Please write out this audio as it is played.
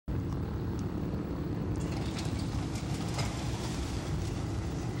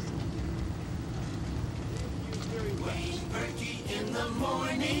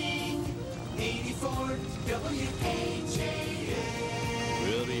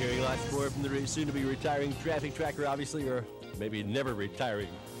We'll be hearing lots more from the soon-to-be retiring traffic tracker, obviously, or maybe never retiring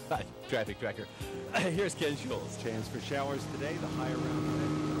traffic tracker. Here's Ken Schultz. Chance for showers today, the high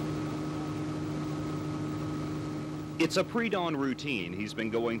around 50. It's a pre-dawn routine he's been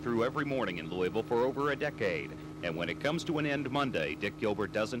going through every morning in Louisville for over a decade. And when it comes to an end Monday, Dick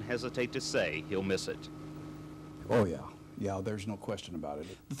Gilbert doesn't hesitate to say he'll miss it. Oh, yeah. Yeah, there's no question about it.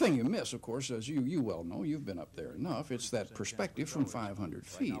 The thing you miss, of course, as you well know, you've been up there enough, it's that perspective from 500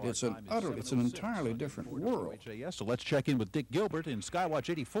 feet. It's an entirely different world. So let's check in with Dick Gilbert in Skywatch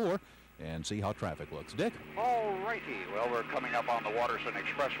 84 and see how traffic looks. Dick? All righty. Well, we're coming up on the Waterson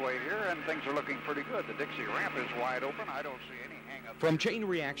Expressway here, and things are looking pretty good. The Dixie ramp is wide open. I don't see any hang-up. From chain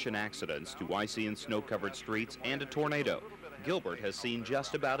reaction accidents to icy and snow-covered streets and a tornado, Gilbert has seen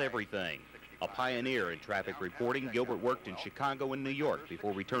just about everything. A pioneer in traffic reporting, Gilbert worked in Chicago and New York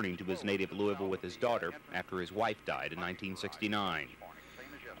before returning to his native Louisville with his daughter after his wife died in 1969.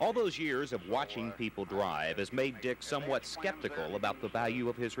 All those years of watching people drive has made Dick somewhat skeptical about the value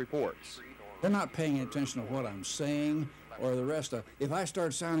of his reports. They're not paying attention to what I'm saying or the rest of. If I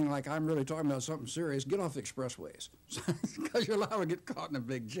start sounding like I'm really talking about something serious, get off the expressways because you're liable to get caught in a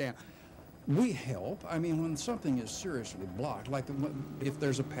big jam. We help. I mean, when something is seriously blocked, like if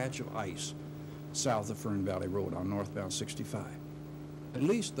there's a patch of ice south of Fern Valley Road on northbound 65, at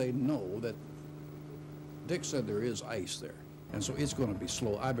least they know that Dick said there is ice there, and so it's going to be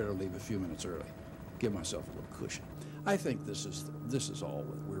slow. I better leave a few minutes early, give myself a little cushion. I think this is all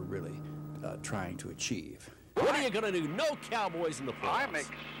that we're really trying to achieve. What are you going to do? No Cowboys in the playoffs. I'm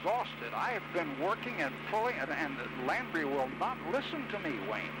exhausted. I have been working and pulling, and Landry will not listen to me,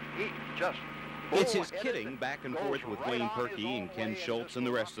 Wayne. He just... It's his kidding back and forth with Wayne Perkey and Ken Schultz and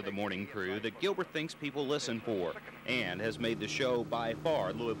the rest of the morning crew that Gilbert thinks people listen for, and has made the show by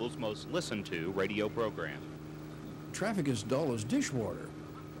far Louisville's most listened to radio program. Traffic is dull as dishwater.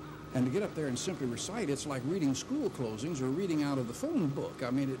 And to get up there and simply recite, it's like reading school closings or reading out of the phone book.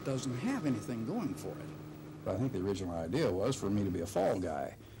 I mean, it doesn't have anything going for it. But I think the original idea was for me to be a fall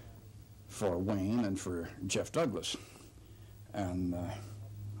guy for Wayne and for Jeff Douglas. And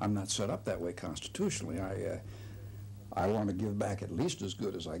I'm not set up that way constitutionally. I want to give back at least as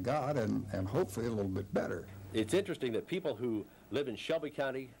good as I got and hopefully a little bit better. It's interesting that people who live in Shelby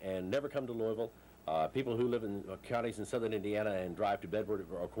County and never come to Louisville, people who live in counties in southern Indiana and drive to Bedford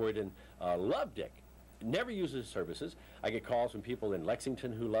or Corydon love Dick. Never use his services. I get calls from people in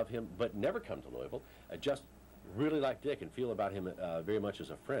Lexington who love him but never come to Louisville, just really like Dick and feel about him very much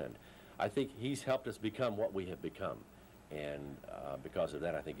as a friend. I think he's helped us become what we have become, and because of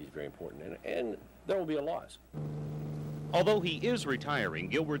that I think he's very important, and there will be a loss. Although he is retiring,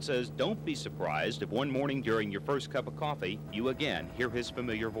 Gilbert says don't be surprised if one morning during your first cup of coffee you again hear his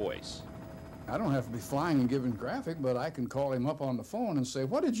familiar voice. I don't have to be flying and giving graphic, but I can call him up on the phone and say,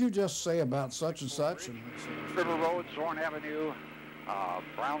 what did you just say about such and such? And River Road, Zorn Avenue,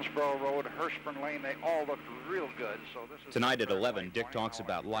 Brownsboro Road, Hurstburn Lane, they all looked real good. So this is tonight at 11, Dick talks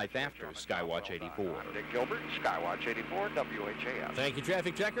about life after Skywatch 84. I'm Dick Gilbert, Skywatch 84, WHAS. Thank you,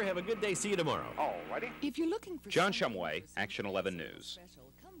 Traffic Tracker. Have a good day. See you tomorrow. All righty. If you're looking for John Shumway, Action 11 News.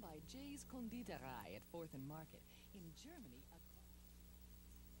 Special, come by Jay's Konditorei at 4th and Market. In Germany,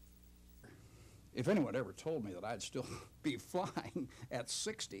 if anyone ever told me that I'd still be flying at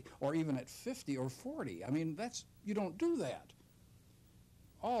 60 or even at 50 or 40, I mean, you don't do that.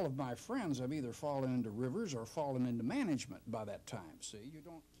 All of my friends have either fallen into rivers or fallen into management by that time, see? You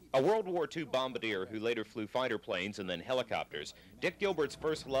don't keep... A World War II bombardier who later flew fighter planes and then helicopters, Dick Gilbert's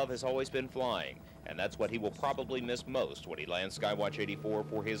first love has always been flying, and that's what he will probably miss most when he lands Skywatch 84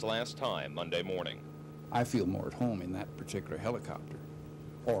 for his last time Monday morning. I feel more at home in that particular helicopter,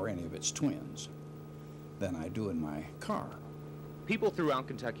 or any of its twins, than I do in my car. People throughout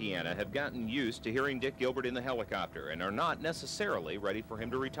Kentuckiana have gotten used to hearing Dick Gilbert in the helicopter and are not necessarily ready for him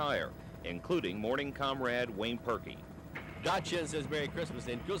to retire, including morning comrade Wayne Perkey. Dot Chen says Merry Christmas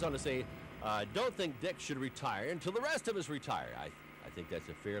and goes on to say, don't think Dick should retire until the rest of us retire. I think that's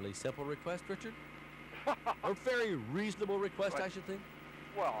a fairly simple request, Richard. A very reasonable request, I should think.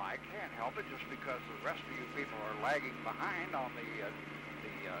 Well, I can't help it just because the rest of you people are lagging behind on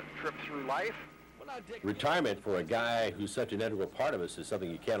the trip through life. Retirement for a guy who's such an integral part of us is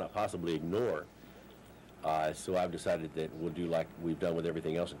something you cannot possibly ignore. So I've decided that we'll do like we've done with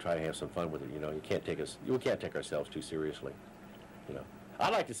everything else and try to have some fun with it. You know, we can't take ourselves too seriously. You know,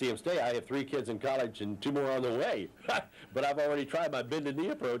 I'd like to see him stay. I have 3 kids in college and 2 more on the way. But I've already tried my bend the knee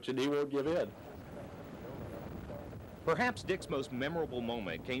approach and he won't give in. Perhaps Dick's most memorable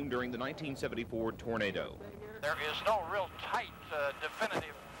moment came during the 1974 tornado. There is no real tight,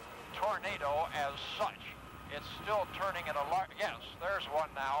 definitive tornado as such. It's still turning at a large, yes, there's one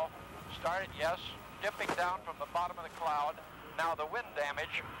now. Started, yes, dipping down from the bottom of the cloud. Now the wind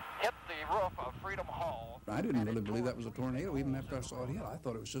damage hit the roof of Freedom Hall. I didn't really believe that was a tornado even after I saw it hit. I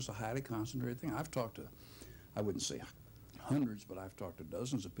thought it was just a highly concentrated thing. I've talked to, I wouldn't say hundreds, but I've talked to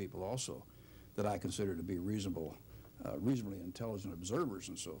dozens of people also that I consider to be reasonably intelligent observers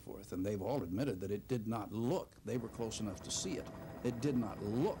and so forth, and they've all admitted that it did not look, they were close enough to see it, it did not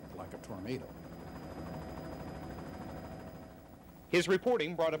look like a tornado. His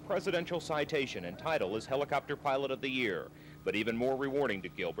reporting brought a presidential citation and title as Helicopter Pilot of the Year. But even more rewarding to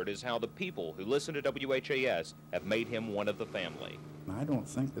Gilbert is how the people who listen to WHAS have made him one of the family. I don't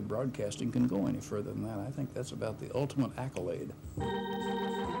think that broadcasting can go any further than that. I think that's about the ultimate accolade.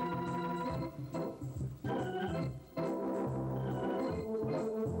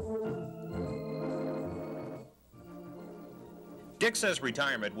 Dick says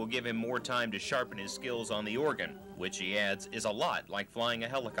retirement will give him more time to sharpen his skills on the organ, which he adds is a lot like flying a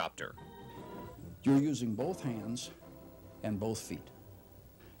helicopter. You're using both hands and both feet.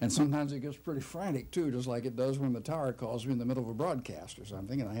 And sometimes it gets pretty frantic too, just like it does when the tower calls me in the middle of a broadcast or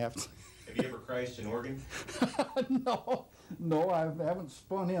something, and I have to... Have you ever crashed an organ? No, I haven't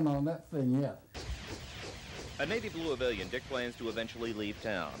spun in on that thing yet. A native Louisvillian, Dick plans to eventually leave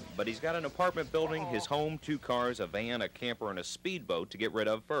town, but he's got an apartment building, his home, 2 cars, a van, a camper, and a speedboat to get rid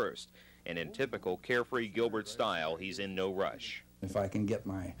of first. And in typical carefree Gilbert style, he's in no rush. If I can get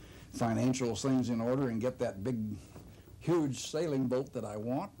my financial things in order and get that big, huge sailing boat that I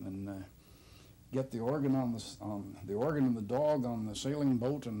want, and get the organ the organ and the dog on the sailing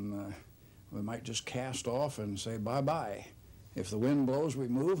boat, and we might just cast off and say bye-bye. If the wind blows, we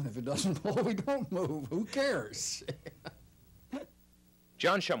move. If it doesn't blow, we don't move. Who cares?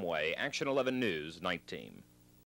 John Shumway, Action 11 News, Night Team.